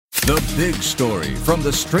The Big Story from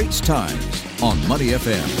the Straits Times on Money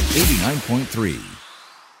FM 89.3.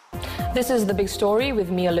 This is The Big Story with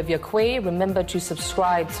me, Olivia Quay. Remember to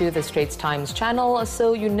subscribe to the Straits Times channel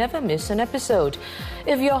so you never miss an episode.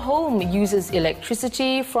 If your home uses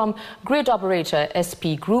electricity from grid operator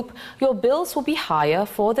SP Group, your bills will be higher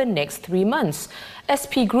for the next 3 months.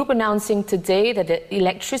 SP Group announcing today that the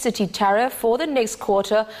electricity tariff for the next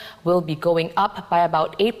quarter will be going up by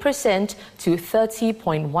about 8% to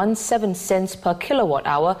 30.17 cents per kilowatt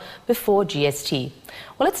hour before GST.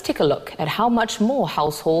 Well, let's take a look at how much more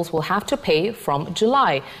households will have to pay from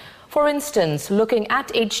July. For instance, looking at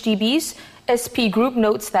HDBs, SP Group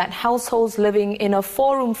notes that households living in a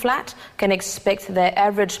 4-room flat can expect their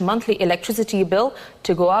average monthly electricity bill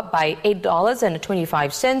to go up by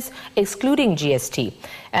 $8.25, excluding GST,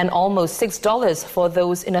 and almost $6 for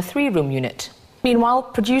those in a 3-room unit. Meanwhile,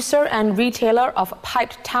 producer and retailer of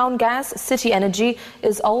piped town gas, City Energy,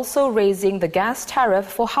 is also raising the gas tariff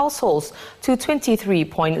for households to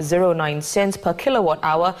 23.09 cents per kilowatt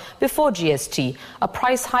hour before GST, a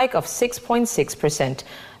price hike of 6.6%.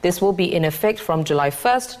 This will be in effect from July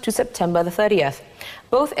 1st to September the 30th.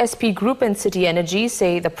 Both SP Group and City Energy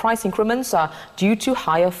say the price increments are due to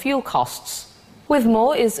higher fuel costs. With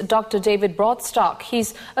more is Dr. David Broadstock.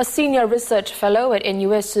 He's a senior research fellow at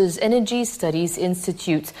NUS's Energy Studies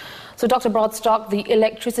Institute. So, Dr. Broadstock, the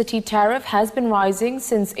electricity tariff has been rising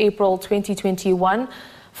since April 2021.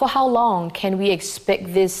 For how long can we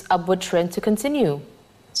expect this upward trend to continue?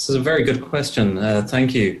 This is a very good question.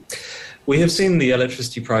 Thank you. We have seen the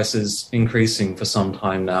electricity prices increasing for some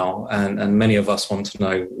time now, and many of us want to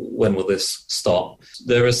know, when will this stop?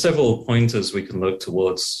 There are several pointers we can look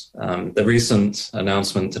towards. The recent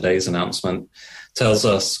announcement, today's announcement, tells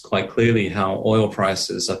us quite clearly how oil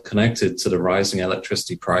prices are connected to the rising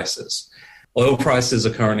electricity prices. Oil prices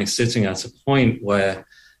are currently sitting at a point where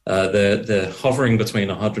they're hovering between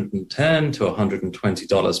 $110 to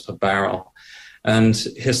 $120 per barrel. And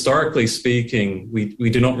historically speaking, we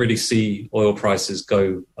do not really see oil prices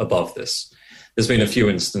go above this. There's been a few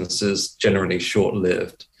instances, generally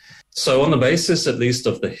short-lived. So on the basis, at least,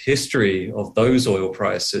 of the history of those oil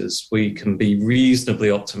prices, we can be reasonably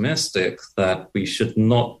optimistic that we should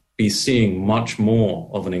not be seeing much more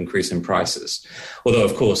of an increase in prices. Although,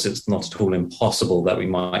 of course, it's not at all impossible that we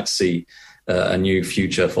might see a new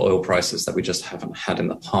future for oil prices that we just haven't had in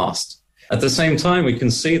the past. At the same time, we can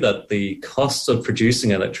see that the costs of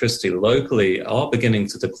producing electricity locally are beginning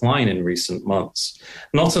to decline in recent months.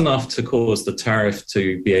 Not enough to cause the tariff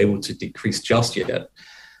to be able to decrease just yet,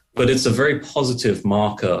 but it's a very positive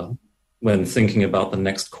marker when thinking about the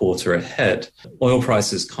next quarter ahead. Oil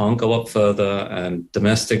prices can't go up further, and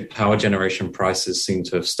domestic power generation prices seem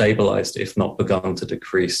to have stabilized, if not begun to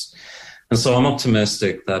decrease. And so I'm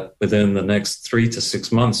optimistic that within the next 3 to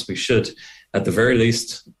 6 months, we should, at the very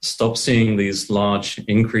least, stop seeing these large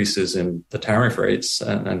increases in the tariff rates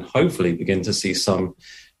and hopefully begin to see some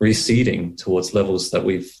receding towards levels that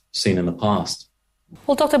we've seen in the past.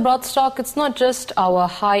 Well, Dr. Broadstock, it's not just our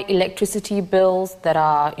high electricity bills that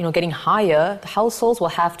are, getting higher. The households will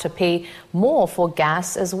have to pay more for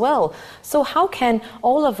gas as well. So how can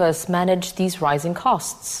all of us manage these rising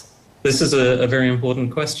costs? This is a very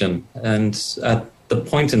important question. And at the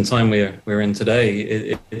point in time we're in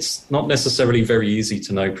today, it's not necessarily very easy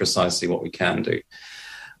to know precisely what we can do.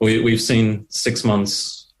 We've seen 6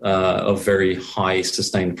 months of very high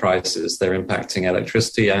sustained prices. They're impacting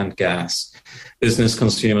electricity and gas. Business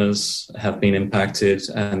consumers have been impacted,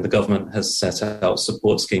 and the government has set out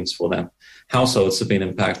support schemes for them. Households have been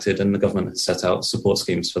impacted, and the government has set out support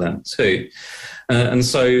schemes for them too. And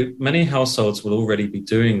so many households will already be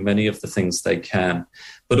doing many of the things they can.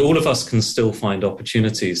 But all of us can still find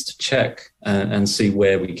opportunities to check and see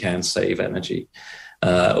where we can save energy.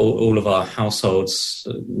 All of our households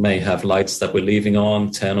may have lights that we're leaving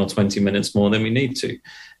on 10 or 20 minutes more than we need to.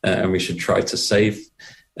 And we should try to save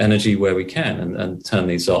energy where we can and turn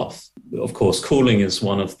these off. Of course, cooling is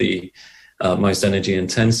one of the most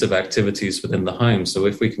energy-intensive activities within the home. So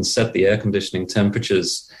if we can set the air conditioning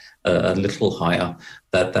temperatures a little higher,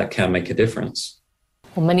 that can make a difference.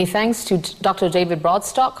 Well, many thanks to Dr. David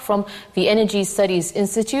Broadstock from the Energy Studies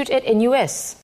Institute at NUS.